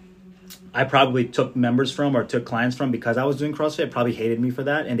that I probably took members from or took clients from because I was doing CrossFit probably hated me for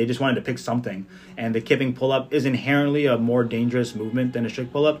that, and they just wanted to pick something. And the kipping pull-up is inherently a more dangerous movement than a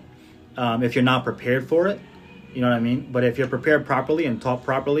strict pull-up. If you're not prepared for it, you know what I mean? But if you're prepared properly and taught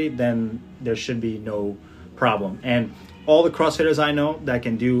properly, then there should be no problem. And all the CrossFitters I know that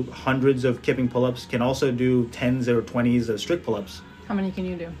can do hundreds of kipping pull-ups can also do 10s or 20s of strict pull-ups. How many can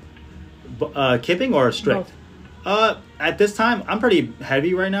you do? Kipping or strict? Both. At this time, I'm pretty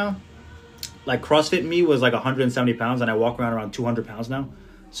heavy right now. Like CrossFit me was like 170 pounds, and I walk around 200 pounds now.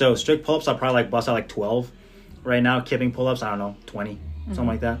 So strict pull-ups, I'll probably like bust out like 12. Right now, kipping pull-ups, I don't know, 20, something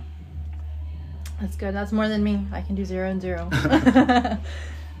like that. That's good. That's more than me. I can do 0 and 0.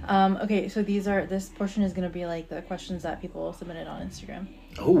 Okay, so this portion is going to be like the questions that people submitted on Instagram.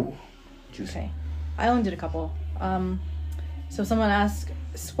 Oh, juicy. Okay. I only did a couple. So someone asked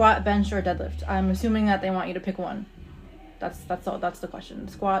squat, bench, or deadlift. I'm assuming that they want you to pick one. That's all. That's the question.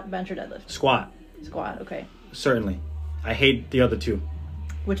 Squat, bench, or deadlift? Squat. Squat, okay. Certainly. I hate the other two.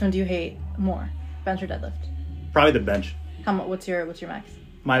 Which one do you hate more? Bench or deadlift? Probably the bench. What's your max?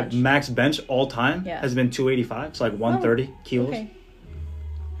 My max bench all time has been 285, so like 130 kilos. Okay.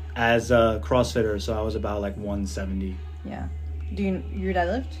 As a CrossFitter, so I was about like 170. Yeah. Do your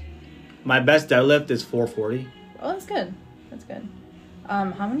deadlift? My best deadlift is 440. Oh, that's good. That's good. How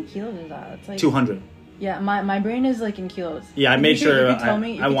many kilos is that? It's like 200. Yeah, my brain is like in kilos. Yeah, I made sure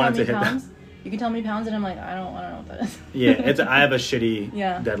I wanted to hit pounds, that. You can tell me pounds, and I'm like, I don't know what that is. Yeah, I have a shitty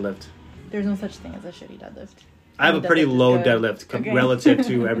deadlift. There's no such thing as a shitty deadlift. I have a pretty low deadlift relative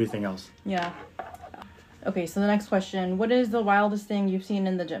to everything else. Yeah. Okay, so the next question. What is the wildest thing you've seen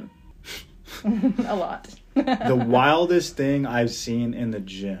in the gym? A lot. The wildest thing I've seen in the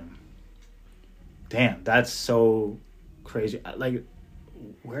gym. Damn, that's so crazy. Like,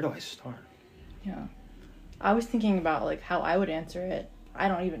 where do I start? Yeah. I was thinking about, like, how I would answer it. I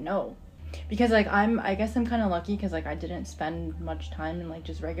don't even know. Because, like, I guess I'm kind of lucky because, like, I didn't spend much time in, like,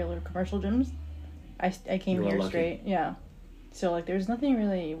 just regular commercial gyms. I came here straight, yeah. So, like, there's nothing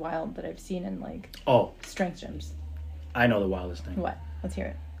really wild that I've seen in, like, strength gyms. I know the wildest thing. What? Let's hear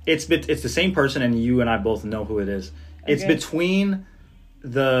it. It's the same person, and you and I both know who it is. Okay. It's between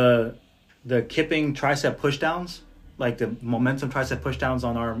the kipping tricep pushdowns, like the momentum tricep pushdowns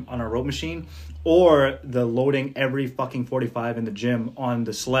on our rope machine, or the loading every fucking 45 in the gym on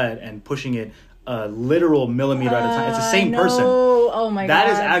the sled and pushing it a literal millimeter at a time. It's the same person. Oh my god. That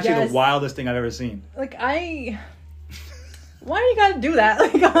is actually the wildest thing I've ever seen. Like, why do you gotta do that?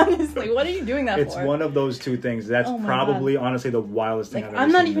 Like, honestly, what are you doing that for? It's one of those two things. That's probably, honestly, the wildest thing I've ever seen.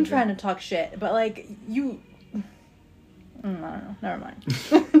 I'm not even trying to talk shit, but, like, I don't know. Never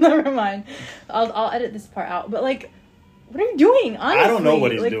mind. Never mind. I'll edit this part out. But, like, what are you doing? Honestly, I don't know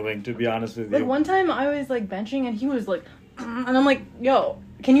what he's doing, to be honest with you. Like, one time I was, like, benching, and he was like, and I'm like, yo,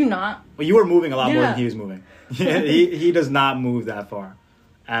 can you not? Well, you were moving a lot more than he was moving. he does not move that far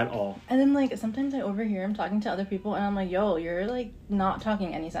at all. And then, like, sometimes I overhear him talking to other people, and I'm like, yo, you're, like, not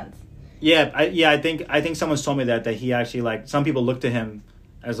talking any sense. Yeah, I think someone's told me that he actually, like, some people look to him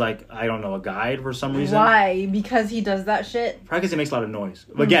as, like, I don't know, a guide for some reason. Why? Because he does that shit? Probably because he makes a lot of noise.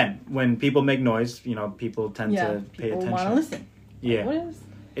 But again, when people make noise, you know, people tend to pay attention. People want to listen. Yeah. Like, what is?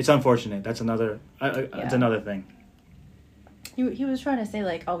 It's unfortunate. That's another. It's another thing. He was trying to say,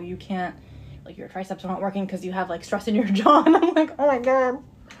 like, oh, you can't, like, your triceps aren't working because you have, like, stress in your jaw. And I'm like, oh my god.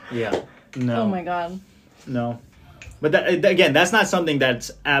 Yeah. No. Oh my god. No. But that, again, that's not something that's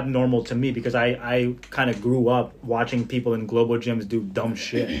abnormal to me because I kind of grew up watching people in global gyms do dumb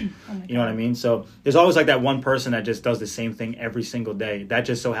shit. You know what I mean? So there's always like that one person that just does the same thing every single day. That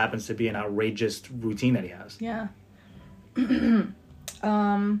just so happens to be an outrageous routine that he has. Yeah.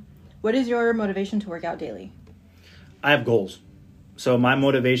 What is your motivation to work out daily? I have goals. So my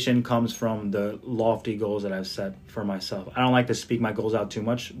motivation comes from the lofty goals that I've set for myself. I don't like to speak my goals out too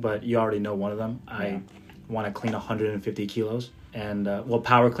much, but you already know one of them. Yeah. I want to clean 150 kilos and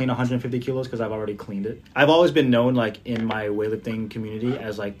power clean 150 kilos because I've already cleaned it. I've always been known like in my weightlifting community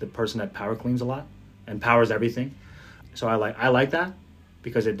as like the person that power cleans a lot and powers everything. So I like that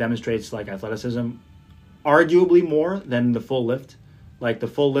because it demonstrates like athleticism arguably more than the full lift. Like the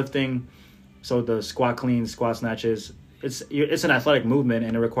full lifting, so the squat cleans, squat snatches, it's an athletic movement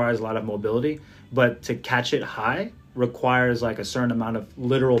and it requires a lot of mobility, but to catch it high requires like a certain amount of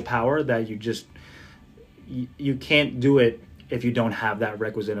literal power that you can't do it if you don't have that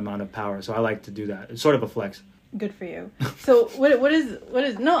requisite amount of power. So I like to do that. It's sort of a flex. Good for you. So what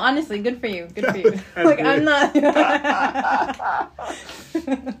is no, honestly, good for you. Good for you. Like good. I'm not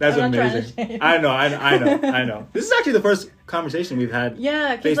That's I'm amazing. I know. This is actually the first conversation we've had.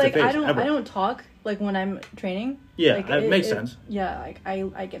 Yeah, because like I ever. don't talk like when I'm training. Yeah, like, it makes sense. Yeah, like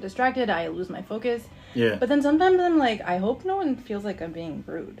I get distracted, I lose my focus. Yeah. But then sometimes I'm like, I hope no one feels like I'm being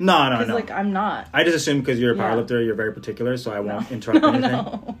rude. No. Because like I'm not. I just assume because you're a powerlifter, you're very particular, so I won't interrupt anything.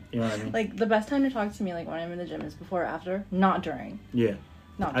 No. You know what I mean? Like the best time to talk to me, like when I'm in the gym, is before or after, not during. Yeah.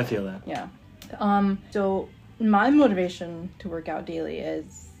 Not. I feel that. Yeah. So my motivation to work out daily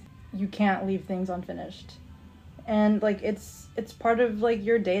is you can't leave things unfinished, and like it's part of like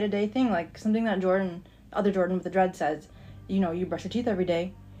your day-to-day thing, like something that other Jordan with the dread says, you know, you brush your teeth every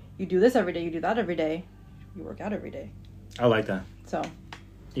day, you do this every day, you do that every day, you work out every day. I like that. So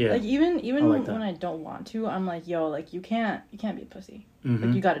yeah, like even like when I don't want to, I'm like, yo, like you can't be a pussy. Mm-hmm.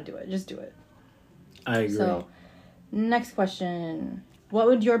 Like you got to do it, just do it. I agree. So next question, what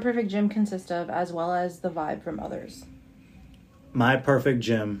would your perfect gym consist of, as well as the vibe from others? My perfect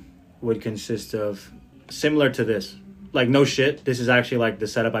gym would consist of similar to this. Like, no shit, this is actually like the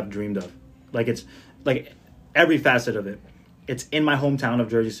setup I've dreamed of. Like, it's like every facet of it. It's in my hometown of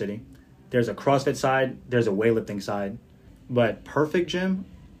Jersey City. There's a CrossFit side, there's a weightlifting side. But perfect gym,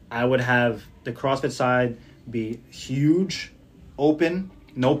 I would have the CrossFit side be huge, open,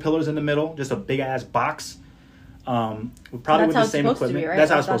 no pillars in the middle, just a big ass box. Probably with the same equipment. Right?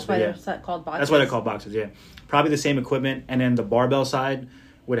 That's how it's supposed to be. That's why they're called boxes. That's why they're called boxes. Yeah, probably the same equipment, and then the barbell side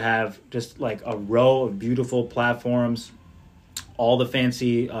would have just like a row of beautiful platforms, all the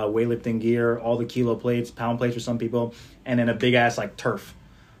fancy weightlifting gear, all the kilo plates, pound plates for some people, and then a big ass like turf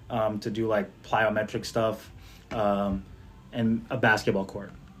to do like plyometric stuff, and a basketball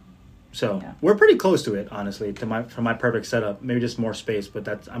court. So we're pretty close to it, honestly, for my perfect setup. Maybe just more space, but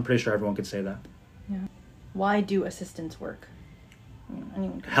I'm pretty sure everyone could say that. Yeah. Why do assistants work?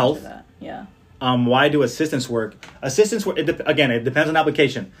 Anyone can Health. answer that. Yeah. Why do assistants work? Assistants work, again, it depends on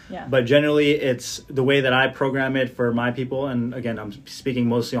application. Yeah. But generally, it's the way that I program it for my people. And again, I'm speaking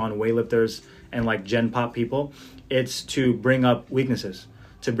mostly on weightlifters and like Gen Pop people. It's to bring up weaknesses.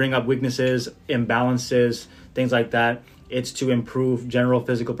 Imbalances, things like that. It's to improve general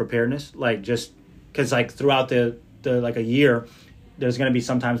physical preparedness. Like just because like throughout the like a year, there's going to be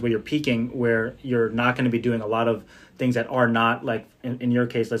some times where you're peaking where you're not going to be doing a lot of things that are not like in your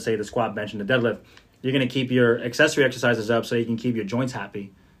case, let's say the squat, bench, and the deadlift. You're going to keep your accessory exercises up so you can keep your joints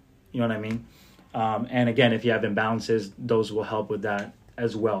happy. You know what I mean? And again, if you have imbalances, those will help with that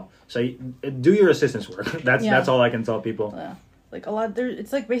as well. So do your assistance work. That's all I can tell people. Yeah. Like a lot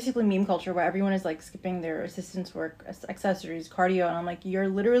it's like basically meme culture where everyone is like skipping their assistance work, accessories, cardio, and I'm like, you're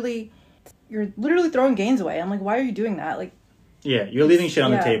literally throwing gains away. I'm like, why are you doing that? Like, yeah, you're leaving shit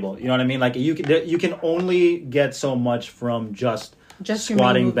on the table. You know what I mean? Like you can only get so much from just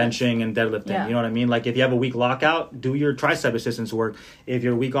squatting, benching, and deadlifting. Yeah. You know what I mean? Like if you have a weak lockout, do your tricep assistance work. If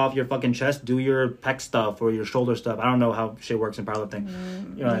you're weak off your fucking chest, do your pec stuff or your shoulder stuff. I don't know how shit works in powerlifting.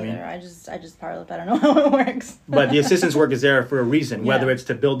 You know what I mean? I just powerlift. I don't know how it works. But the assistance work is there for a reason. Whether Yeah. it's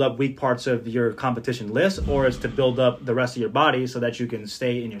to build up weak parts of your competition list or it's to build up the rest of your body so that you can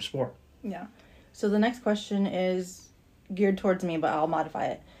stay in your sport. Yeah. So the next question is geared towards me, but I'll modify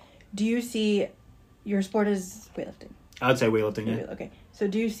it. Do you see your sport as weightlifting? I would say weightlifting, yeah. Okay. So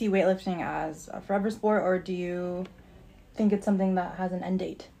do you see weightlifting as a forever sport, or do you think it's something that has an end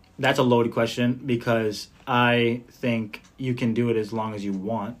date? That's a loaded question because I think you can do it as long as you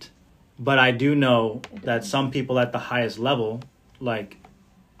want. But I do know that some people at the highest level, like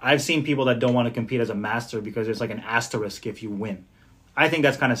I've seen people that don't want to compete as a master because there's like an asterisk if you win. I think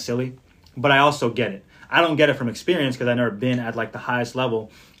that's kind of silly, but I also get it. I don't get it from experience because I've never been at like the highest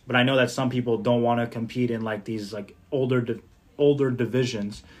level, but I know that some people don't want to compete in like these like older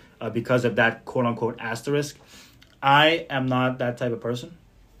divisions because of that quote unquote asterisk. I am not that type of person.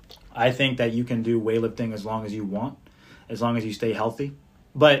 I think that you can do weightlifting as long as you want, as long as you stay healthy.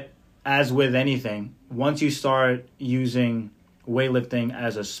 But as with anything, once you start using weightlifting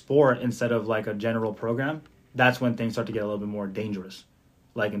as a sport instead of like a general program, that's when things start to get a little bit more dangerous,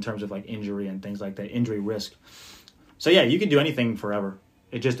 like in terms of like injury and things like that, injury risk. So yeah, you can do anything forever.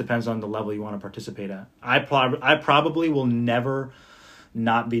 It just depends on the level you want to participate at. I probably will never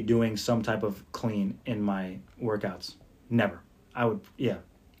not be doing some type of clean in my workouts. Never.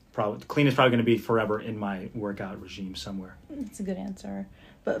 Probably clean is probably going to be forever in my workout regime somewhere. That's a good answer.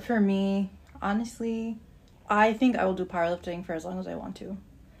 But for me, honestly, I think I will do powerlifting for as long as I want to.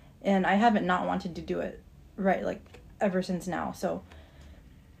 And I haven't not wanted to do it, right, like, ever since now. So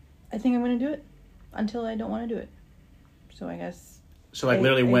I think I'm going to do it until I don't want to do it. So I guess... So, like,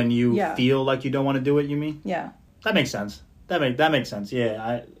 literally when you feel like you don't want to do it, you mean? Yeah. That makes sense. That makes sense,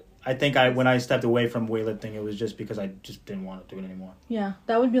 yeah. I think when I stepped away from weightlifting, it was just because I just didn't want to do it anymore. Yeah,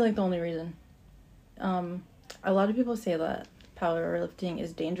 that would be, like, the only reason. A lot of people say that powerlifting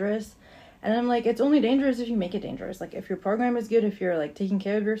is dangerous. And I'm like, it's only dangerous if you make it dangerous. Like, if your program is good, if you're, like, taking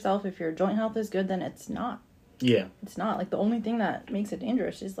care of yourself, if your joint health is good, then it's not. Yeah. It's not. Like, the only thing that makes it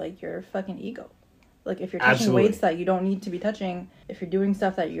dangerous is, like, your fucking ego. Like, if you're touching weights that you don't need to be touching, if you're doing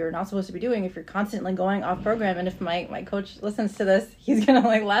stuff that you're not supposed to be doing, if you're constantly going off program, and if my coach listens to this, he's gonna,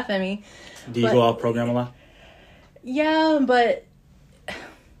 like, laugh at me. Do you go off program a lot? Yeah, but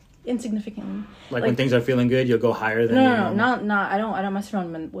insignificantly. Like when things are feeling good, you'll go higher than No, not. I don't mess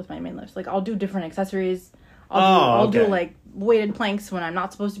around with my main lifts. Like, I'll do different accessories. I'll do like weighted planks when I'm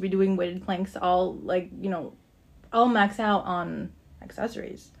not supposed to be doing weighted planks. I'll I'll max out on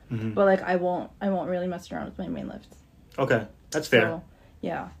accessories, but like I won't really mess around with my main lifts. Okay, that's fair. So,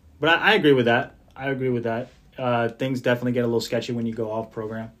 yeah. But I agree with that. Things definitely get a little sketchy when you go off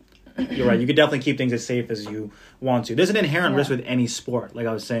program. You're right. You could definitely keep things as safe as you want to. There's an inherent risk with any sport. Like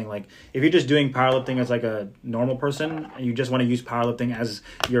I was saying, like if you're just doing powerlifting as like a normal person and you just want to use powerlifting as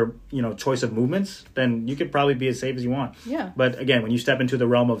your, choice of movements, then you could probably be as safe as you want. Yeah. But again, when you step into the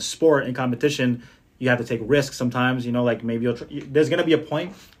realm of sport and competition, you have to take risks sometimes. Like maybe there's going to be a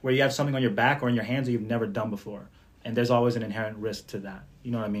point where you have something on your back or in your hands that you've never done before. And there's always an inherent risk to that.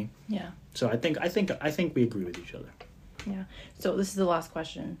 You know what I mean? Yeah. So I think we agree with each other. Yeah. So this is the last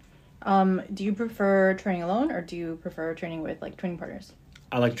question. Do you prefer training alone or do you prefer training with like training partners?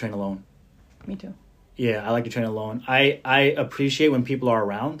 I like to train alone. Me too. Yeah, I like to train alone. I appreciate when people are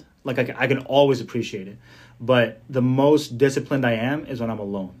around. Like I can always appreciate it. But the most disciplined I am is when I'm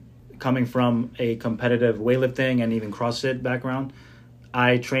alone. Coming from a competitive weightlifting and even CrossFit background,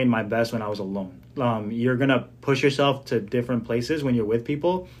 I trained my best when I was alone. You're going to push yourself to different places when you're with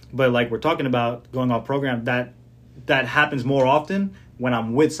people. But like we're talking about going off program, that happens more often when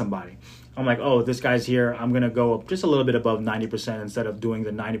I'm with somebody. I'm like, oh, this guy's here. I'm going to go just a little bit above 90% instead of doing the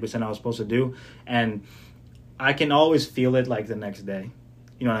 90% I was supposed to do. And I can always feel it like the next day.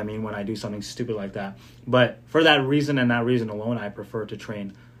 You know what I mean? When I do something stupid like that. But for that reason and that reason alone, I prefer to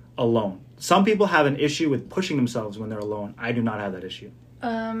train alone. Some people have an issue with pushing themselves when they're alone. I do not have that issue.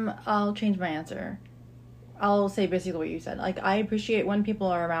 I'll change my answer. I'll say basically what you said. Like, I appreciate when people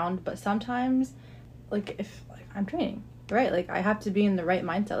are around, but sometimes, like, if I'm training, right? Like, I have to be in the right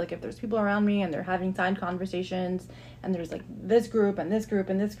mindset. Like, if there's people around me and they're having side conversations and there's, like, this group and this group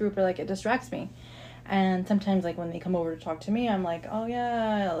and this group, or, like, it distracts me. And sometimes, like, when they come over to talk to me, I'm like, oh,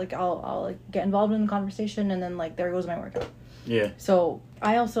 yeah, like, I'll like, get involved in the conversation, and then, like, there goes my workout. Yeah. So,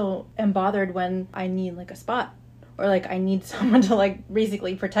 I also am bothered when I need, like, a spot. Or, like, I need someone to, like,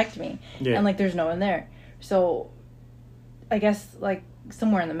 basically protect me. Yeah. And, like, there's no one there. So, I guess, like,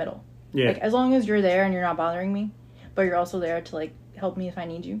 somewhere in the middle. Yeah. Like, as long as you're there and you're not bothering me, but you're also there to, like, help me if I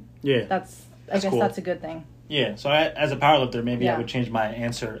need you. Yeah. I guess cool. That's a good thing. Yeah. So, as a powerlifter, maybe I would change my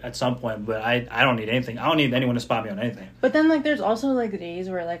answer at some point. But I don't need anything. I don't need anyone to spot me on anything. But then, like, there's also, like, days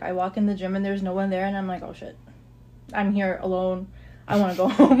where, like, I walk in the gym and there's no one there. And I'm like, oh, shit. I'm here alone. I want to go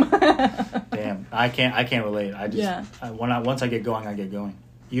home. Damn, I can't relate. Once I get going, I get going.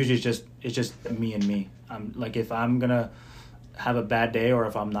 Usually it's just me and me. I'm like, if I'm gonna have a bad day or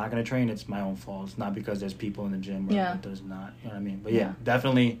if I'm not gonna train, it's my own fault. It's not because there's people in the gym or there's not. You know what I mean? But yeah,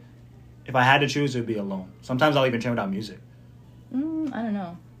 definitely. If I had to choose, it would be alone. Sometimes I'll even train without music. I don't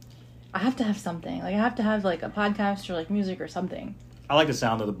know. I have to have something. Like I have to have like a podcast or like music or something. I like the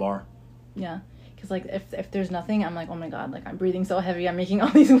sound of the bar. Yeah. Because, like, if there's nothing, I'm like, oh, my God, like, I'm breathing so heavy. I'm making all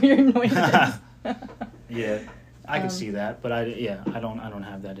these weird noises. Yeah. I can see that. But, I don't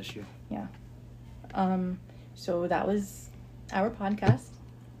have that issue. Yeah. So that was our podcast.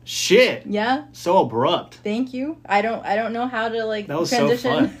 Shit. Yeah. So abrupt. Thank you. I don't know how to like that was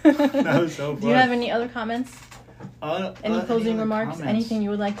transition. So fun. That was so fun. Do you have any other comments? Any closing remarks? Comments? Anything you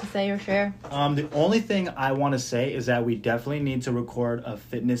would like to say or share? The only thing I want to say is that we definitely need to record a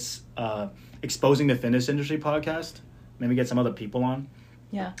fitness, exposing the fitness industry podcast. Maybe get some other people on.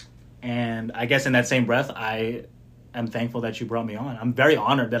 Yeah. And I guess in that same breath, I am thankful that you brought me on. I'm very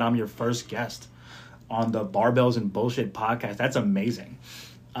honored that I'm your first guest on the Barbells and Bullshit podcast. That's amazing.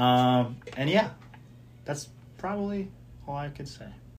 And yeah, that's probably all I could say.